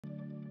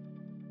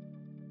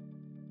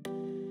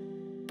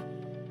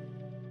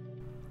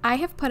I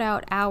have put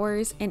out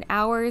hours and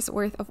hours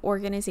worth of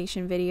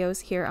organization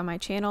videos here on my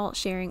channel,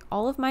 sharing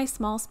all of my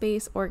small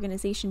space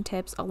organization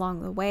tips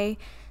along the way.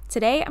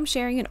 Today, I'm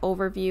sharing an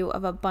overview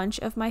of a bunch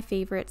of my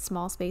favorite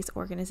small space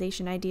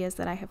organization ideas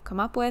that I have come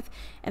up with,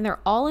 and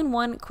they're all in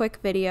one quick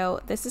video.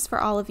 This is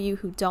for all of you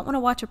who don't want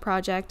to watch a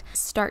project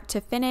start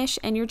to finish,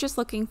 and you're just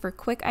looking for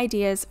quick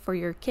ideas for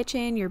your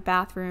kitchen, your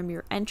bathroom,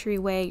 your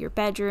entryway, your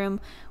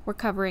bedroom. We're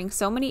covering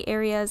so many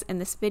areas in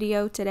this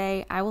video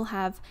today. I will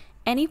have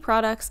any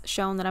products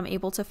shown that I'm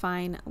able to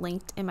find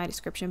linked in my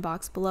description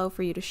box below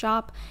for you to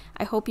shop.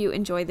 I hope you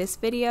enjoy this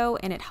video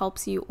and it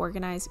helps you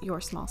organize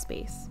your small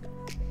space.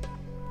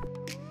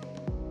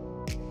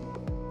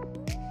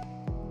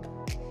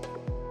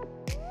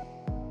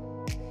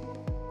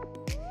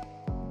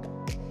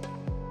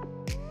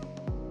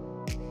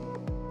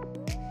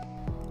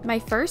 My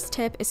first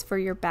tip is for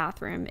your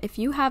bathroom. If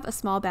you have a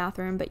small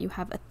bathroom but you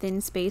have a thin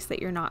space that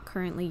you're not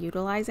currently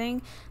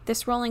utilizing,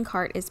 this rolling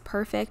cart is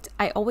perfect.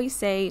 I always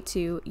say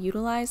to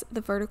utilize the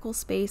vertical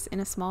space in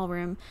a small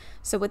room.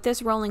 So with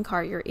this rolling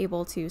cart, you're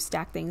able to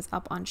stack things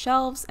up on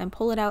shelves and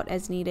pull it out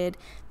as needed.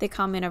 They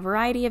come in a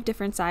variety of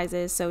different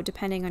sizes, so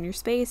depending on your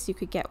space, you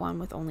could get one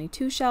with only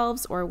 2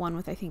 shelves or one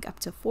with I think up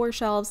to 4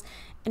 shelves,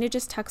 and it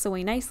just tucks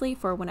away nicely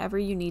for whenever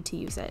you need to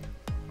use it.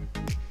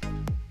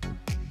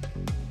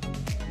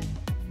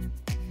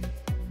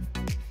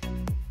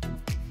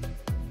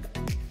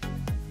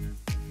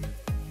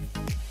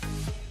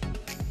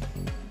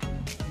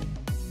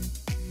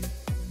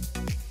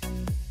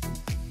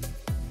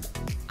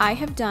 I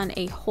have done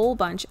a whole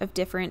bunch of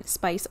different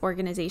spice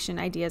organization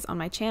ideas on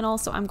my channel,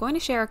 so I'm going to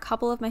share a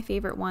couple of my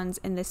favorite ones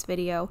in this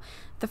video.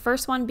 The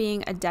first one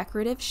being a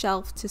decorative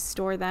shelf to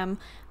store them.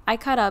 I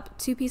cut up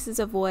 2 pieces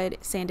of wood,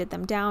 sanded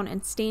them down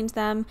and stained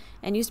them,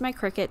 and used my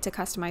Cricut to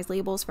customize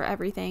labels for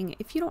everything.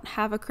 If you don't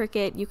have a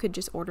Cricut, you could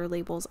just order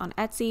labels on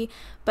Etsy,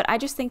 but I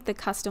just think the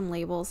custom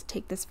labels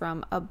take this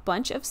from a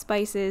bunch of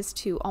spices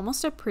to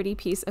almost a pretty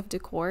piece of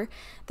decor.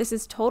 This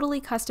is totally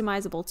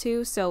customizable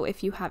too, so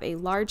if you have a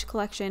large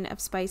collection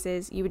of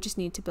spices, you would just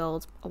need to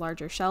build a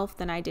larger shelf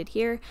than I did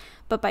here.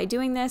 But by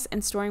doing this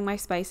and storing my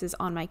spices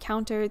on my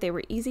counter, they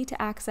were easy to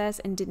access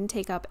and didn't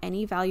take up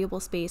any valuable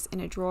space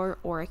in a drawer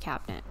or a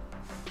cabinet.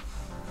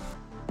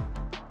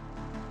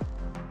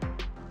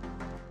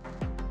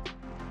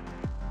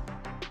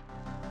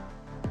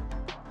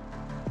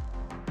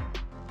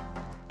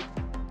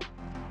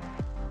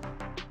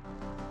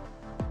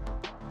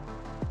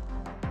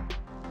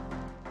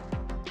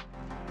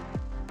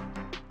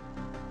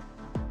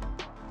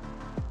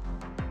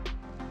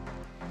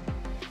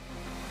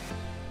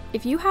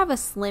 If you have a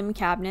slim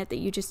cabinet that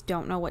you just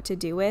don't know what to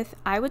do with,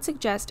 I would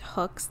suggest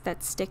hooks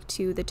that stick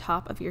to the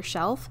top of your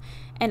shelf.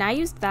 And I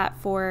used that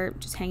for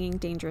just hanging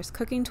dangerous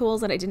cooking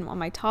tools that I didn't want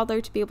my toddler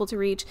to be able to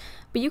reach.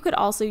 But you could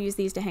also use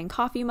these to hang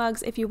coffee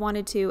mugs if you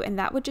wanted to, and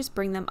that would just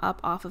bring them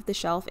up off of the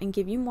shelf and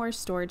give you more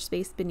storage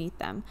space beneath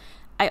them.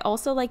 I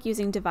also like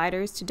using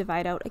dividers to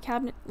divide out a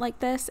cabinet like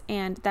this,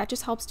 and that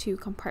just helps to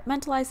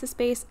compartmentalize the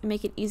space and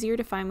make it easier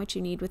to find what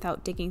you need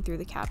without digging through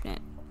the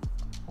cabinet.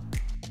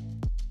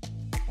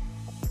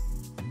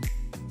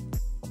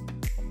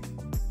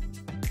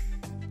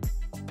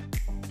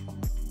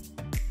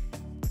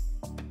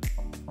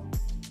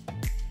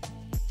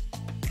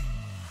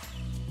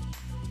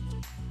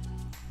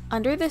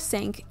 Under the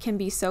sink can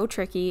be so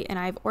tricky, and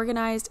I've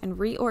organized and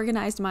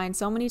reorganized mine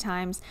so many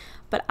times,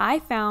 but I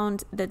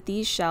found that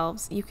these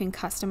shelves you can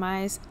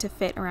customize to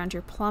fit around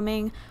your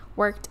plumbing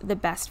worked the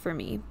best for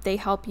me. They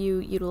help you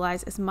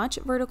utilize as much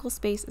vertical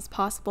space as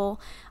possible.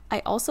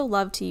 I also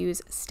love to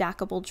use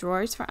stackable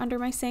drawers for under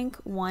my sink.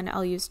 One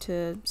I'll use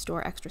to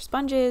store extra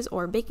sponges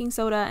or baking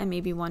soda, and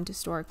maybe one to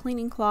store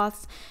cleaning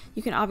cloths.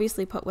 You can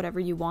obviously put whatever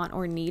you want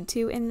or need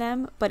to in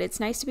them, but it's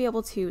nice to be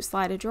able to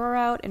slide a drawer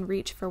out and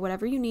reach for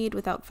whatever you need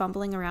without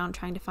fumbling around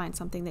trying to find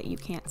something that you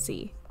can't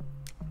see.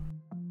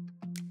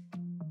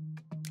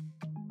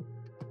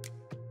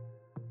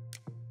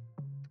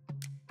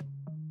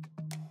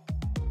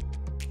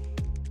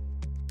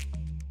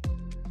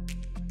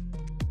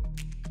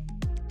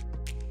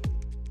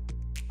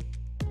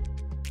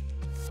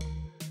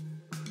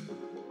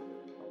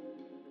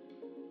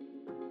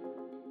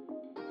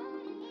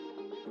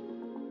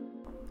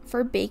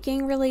 For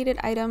baking related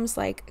items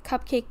like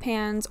cupcake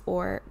pans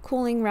or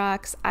cooling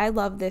racks, I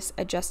love this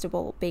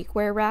adjustable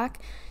bakeware rack.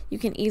 You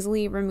can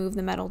easily remove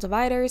the metal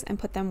dividers and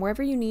put them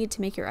wherever you need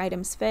to make your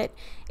items fit.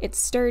 It's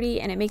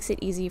sturdy and it makes it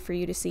easy for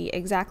you to see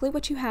exactly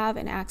what you have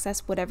and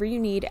access whatever you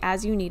need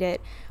as you need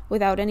it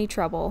without any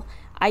trouble.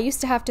 I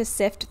used to have to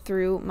sift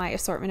through my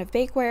assortment of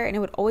bakeware, and it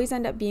would always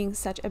end up being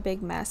such a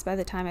big mess by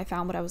the time I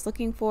found what I was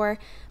looking for.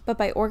 But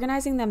by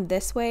organizing them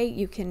this way,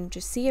 you can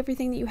just see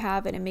everything that you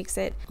have, and it makes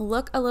it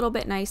look a little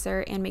bit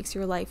nicer and makes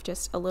your life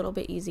just a little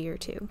bit easier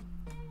too.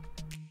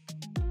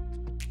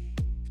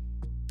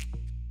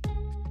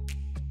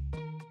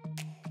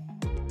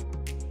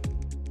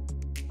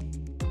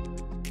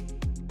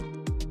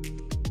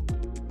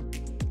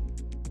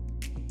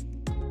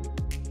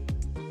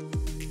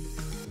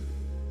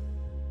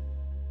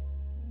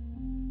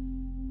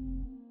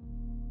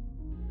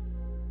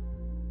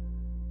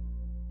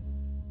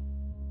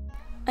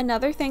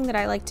 Another thing that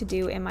I like to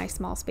do in my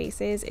small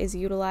spaces is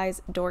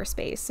utilize door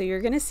space. So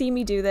you're going to see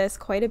me do this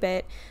quite a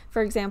bit.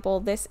 For example,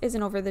 this is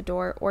an over the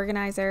door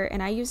organizer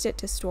and I used it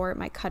to store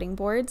my cutting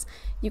boards.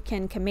 You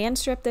can command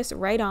strip this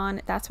right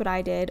on, that's what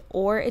I did,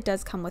 or it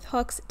does come with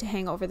hooks to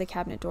hang over the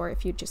cabinet door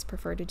if you just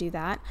prefer to do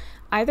that.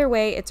 Either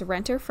way, it's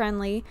renter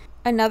friendly.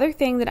 Another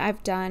thing that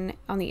I've done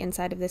on the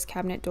inside of this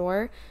cabinet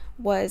door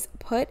was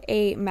put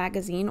a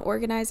magazine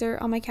organizer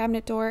on my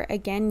cabinet door,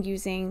 again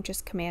using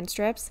just command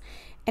strips.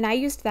 And I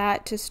used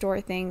that to store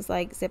things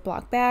like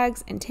Ziploc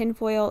bags and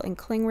tinfoil and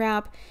cling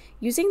wrap.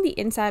 Using the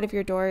inside of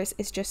your doors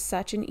is just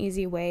such an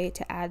easy way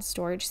to add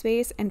storage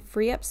space and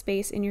free up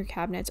space in your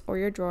cabinets or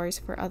your drawers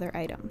for other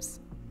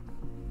items.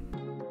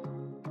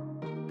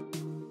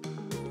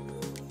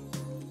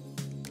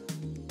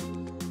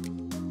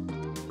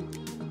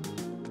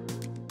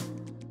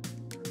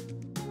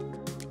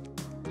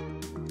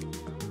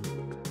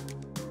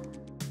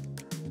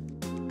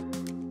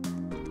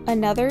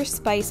 Another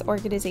spice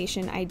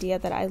organization idea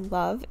that I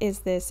love is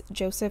this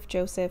Joseph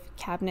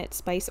cabinet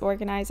spice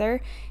organizer.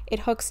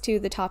 It hooks to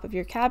the top of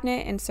your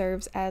cabinet and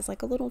serves as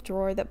like a little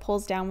drawer that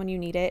pulls down when you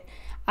need it.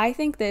 I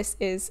think this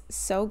is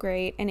so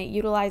great and it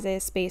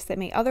utilizes space that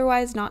may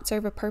otherwise not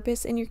serve a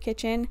purpose in your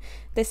kitchen.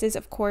 This is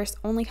of course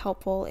only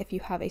helpful if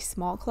you have a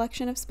small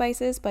collection of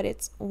spices, but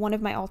it's one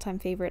of my all-time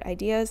favorite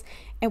ideas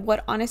and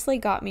what honestly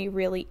got me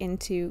really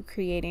into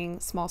creating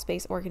small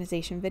space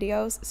organization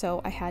videos, so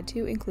I had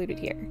to include it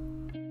here.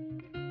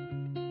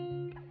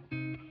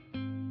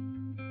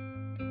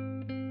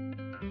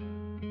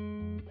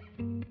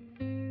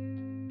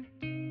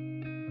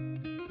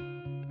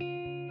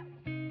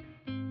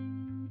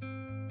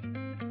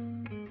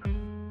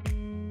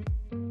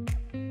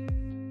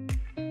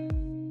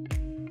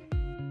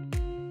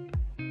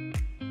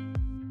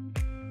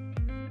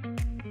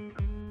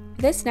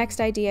 This next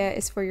idea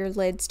is for your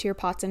lids to your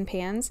pots and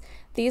pans.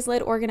 These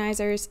lid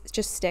organizers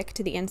just stick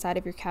to the inside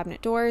of your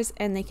cabinet doors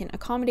and they can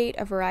accommodate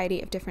a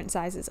variety of different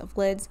sizes of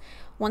lids.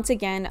 Once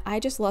again, I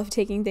just love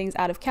taking things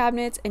out of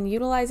cabinets and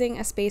utilizing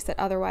a space that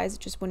otherwise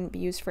just wouldn't be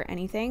used for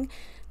anything.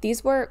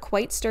 These were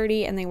quite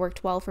sturdy and they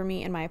worked well for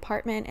me in my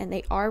apartment, and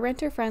they are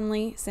renter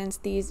friendly since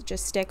these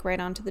just stick right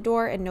onto the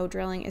door and no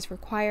drilling is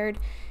required.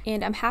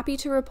 And I'm happy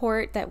to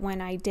report that when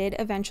I did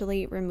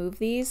eventually remove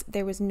these,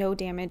 there was no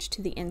damage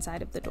to the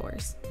inside of the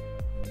doors.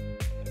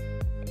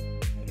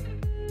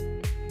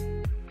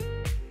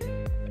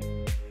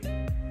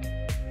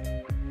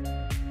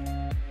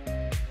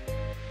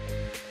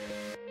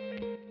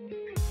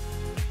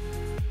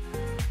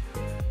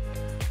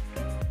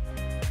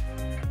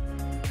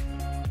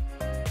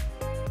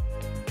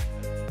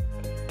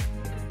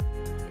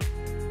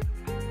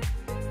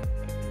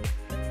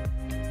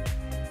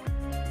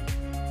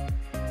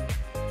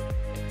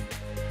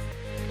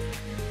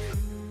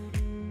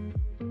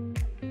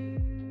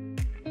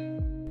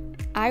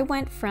 I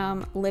went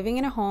from living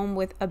in a home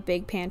with a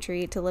big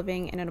pantry to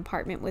living in an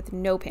apartment with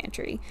no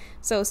pantry.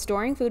 So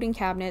storing food in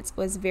cabinets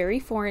was very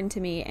foreign to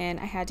me and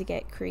I had to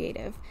get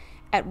creative.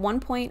 At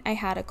one point I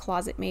had a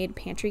closet-made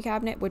pantry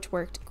cabinet which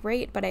worked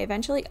great, but I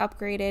eventually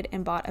upgraded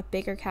and bought a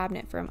bigger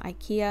cabinet from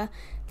IKEA.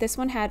 This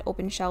one had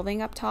open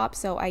shelving up top,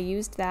 so I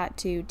used that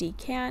to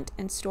decant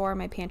and store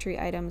my pantry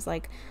items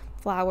like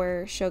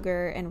flour,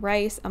 sugar, and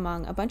rice,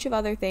 among a bunch of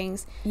other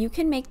things. You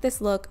can make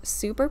this look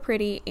super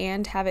pretty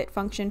and have it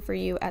function for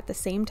you at the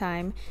same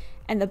time.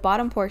 And the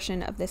bottom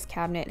portion of this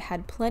cabinet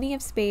had plenty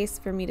of space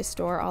for me to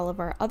store all of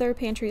our other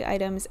pantry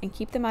items and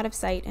keep them out of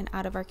sight and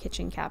out of our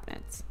kitchen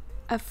cabinets.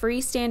 A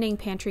freestanding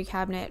pantry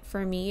cabinet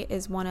for me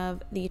is one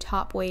of the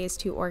top ways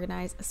to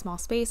organize a small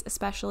space,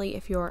 especially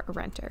if you're a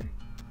renter.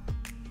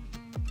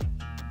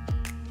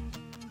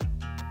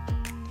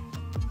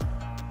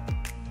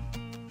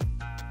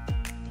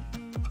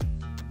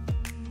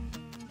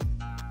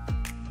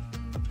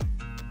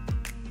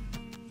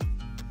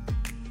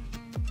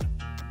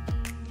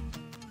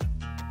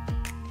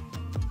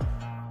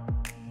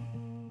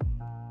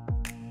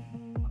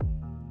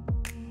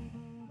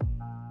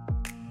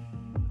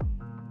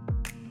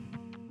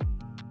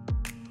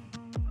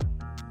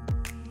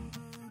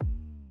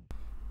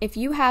 If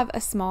you have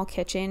a small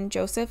kitchen,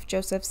 Joseph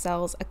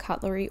sells a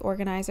cutlery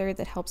organizer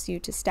that helps you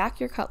to stack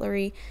your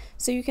cutlery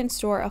so you can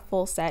store a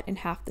full set in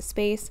half the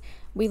space.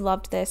 We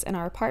loved this in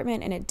our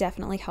apartment and it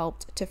definitely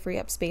helped to free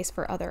up space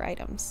for other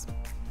items.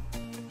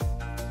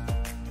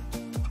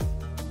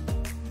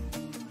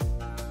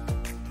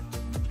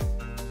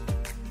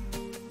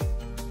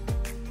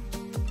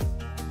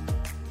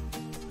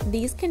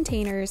 These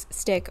containers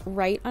stick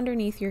right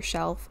underneath your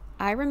shelf.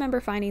 I remember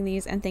finding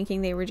these and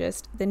thinking they were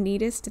just the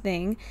neatest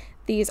thing.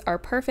 These are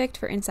perfect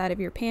for inside of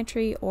your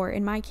pantry, or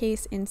in my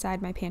case,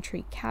 inside my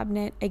pantry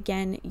cabinet,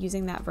 again,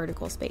 using that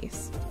vertical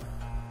space.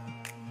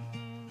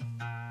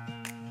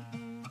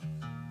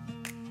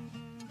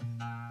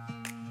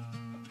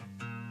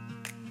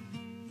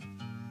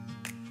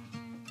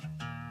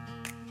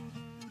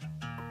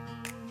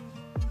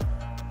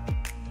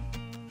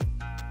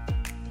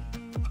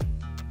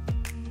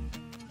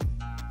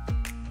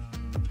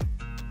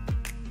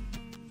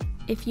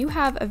 If you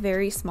have a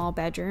very small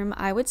bedroom,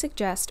 I would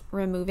suggest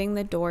removing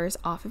the doors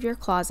off of your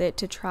closet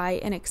to try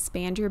and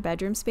expand your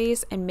bedroom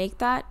space and make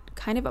that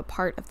kind of a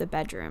part of the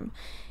bedroom.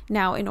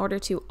 Now, in order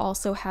to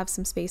also have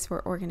some space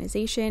for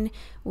organization,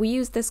 we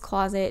used this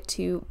closet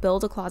to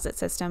build a closet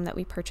system that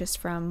we purchased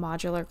from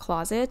Modular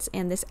Closets,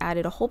 and this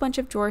added a whole bunch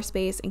of drawer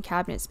space and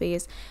cabinet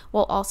space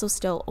while also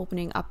still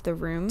opening up the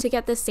room. To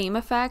get the same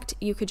effect,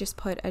 you could just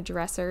put a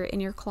dresser in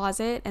your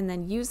closet and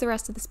then use the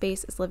rest of the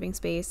space as living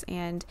space,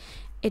 and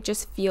it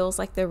just feels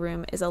like the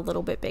room is a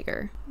little bit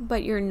bigger,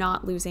 but you're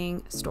not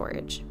losing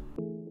storage.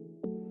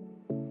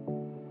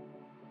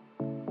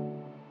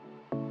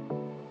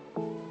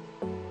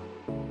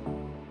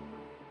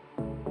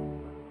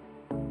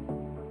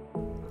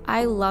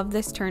 I love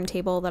this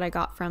turntable that I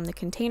got from the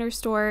Container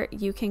Store.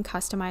 You can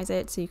customize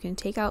it so you can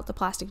take out the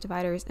plastic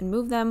dividers and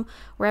move them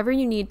wherever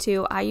you need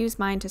to. I use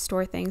mine to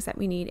store things that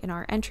we need in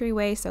our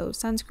entryway, so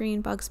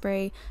sunscreen, bug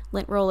spray,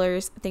 lint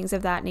rollers, things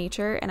of that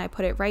nature, and I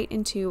put it right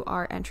into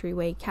our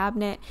entryway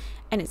cabinet,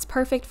 and it's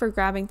perfect for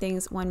grabbing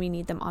things when we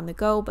need them on the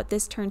go. But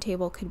this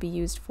turntable could be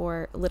used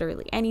for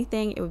literally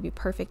anything. It would be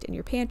perfect in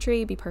your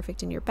pantry, be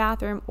perfect in your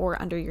bathroom, or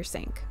under your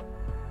sink.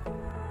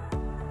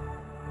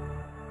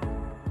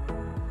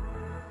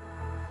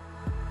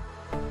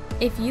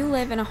 If you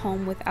live in a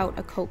home without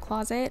a coat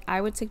closet, I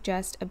would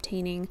suggest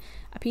obtaining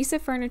a piece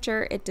of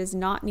furniture. It does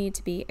not need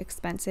to be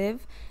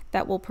expensive,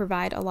 that will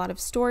provide a lot of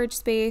storage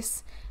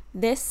space.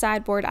 This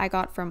sideboard I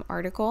got from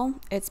Article.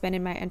 It's been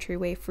in my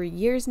entryway for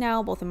years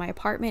now, both in my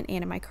apartment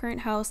and in my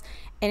current house,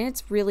 and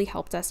it's really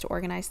helped us to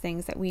organize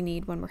things that we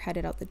need when we're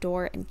headed out the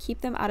door and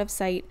keep them out of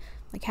sight,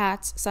 like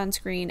hats,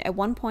 sunscreen. At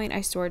one point,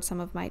 I stored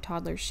some of my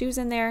toddler's shoes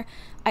in there.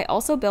 I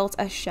also built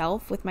a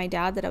shelf with my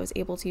dad that I was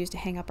able to use to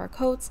hang up our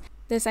coats.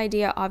 This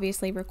idea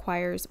obviously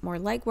requires more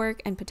legwork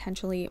and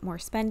potentially more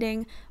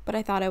spending, but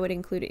I thought I would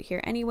include it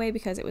here anyway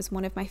because it was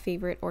one of my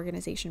favorite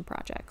organization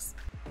projects.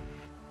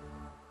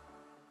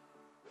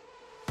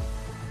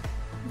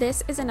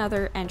 This is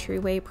another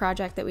entryway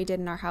project that we did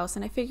in our house,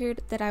 and I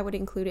figured that I would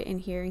include it in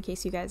here in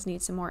case you guys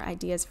need some more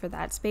ideas for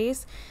that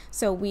space.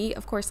 So we,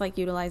 of course, like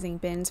utilizing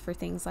bins for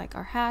things like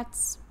our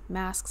hats,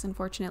 masks,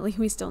 unfortunately,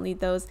 we still need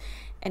those,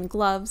 and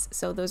gloves,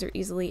 so those are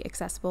easily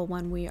accessible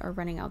when we are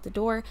running out the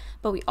door.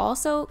 But we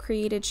also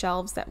created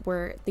shelves that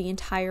were the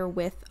entire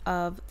width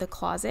of the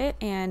closet,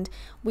 and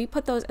we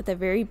put those at the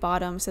very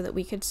bottom so that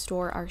we could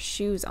store our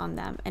shoes on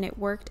them, and it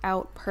worked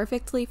out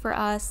perfectly for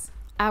us.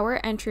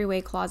 Our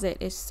entryway closet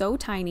is so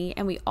tiny,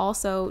 and we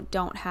also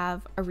don't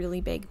have a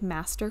really big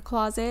master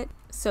closet,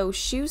 so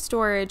shoe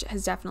storage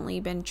has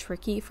definitely been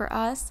tricky for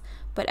us.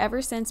 But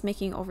ever since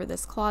making over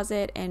this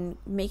closet and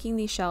making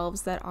these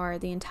shelves that are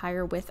the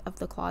entire width of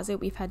the closet,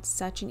 we've had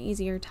such an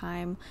easier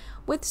time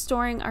with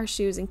storing our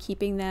shoes and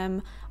keeping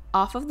them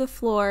off of the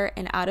floor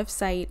and out of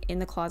sight in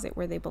the closet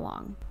where they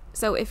belong.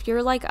 So if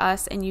you're like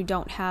us and you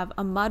don't have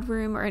a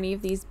mudroom or any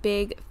of these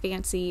big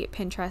fancy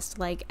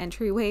Pinterest-like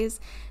entryways,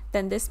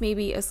 then this may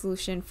be a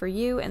solution for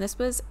you. And this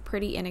was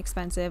pretty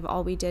inexpensive.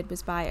 All we did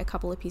was buy a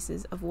couple of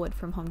pieces of wood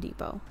from Home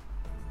Depot.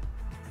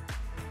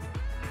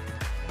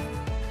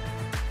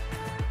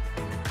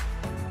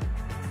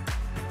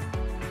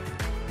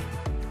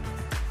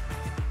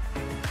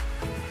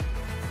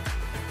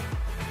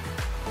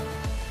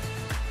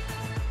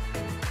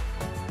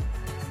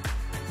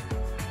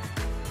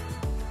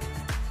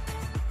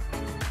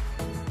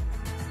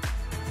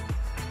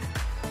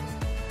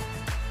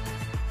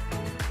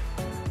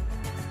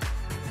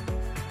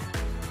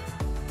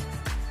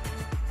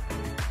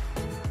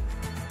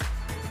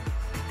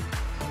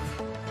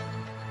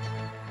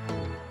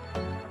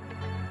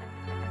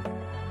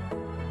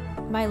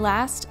 My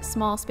last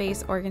small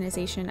space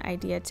organization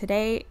idea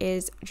today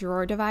is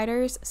drawer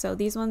dividers. So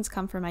these ones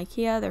come from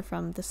IKEA, they're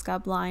from the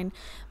Scub line,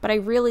 but I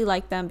really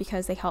like them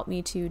because they help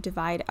me to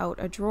divide out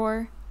a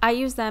drawer. I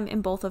use them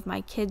in both of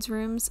my kids'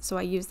 rooms, so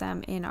I use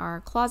them in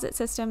our closet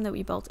system that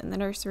we built in the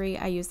nursery,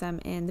 I use them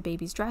in the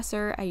baby's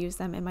dresser, I use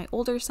them in my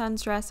older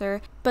son's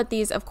dresser, but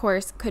these of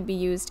course could be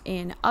used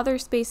in other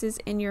spaces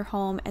in your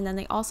home. And then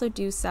they also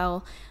do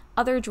sell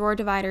other drawer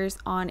dividers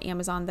on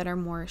Amazon that are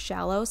more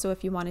shallow, so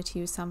if you wanted to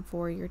use some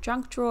for your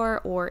junk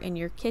drawer or in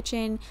your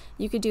kitchen,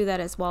 you could do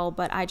that as well.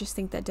 But I just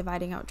think that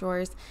dividing out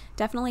drawers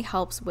definitely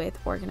helps with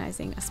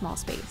organizing a small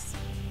space.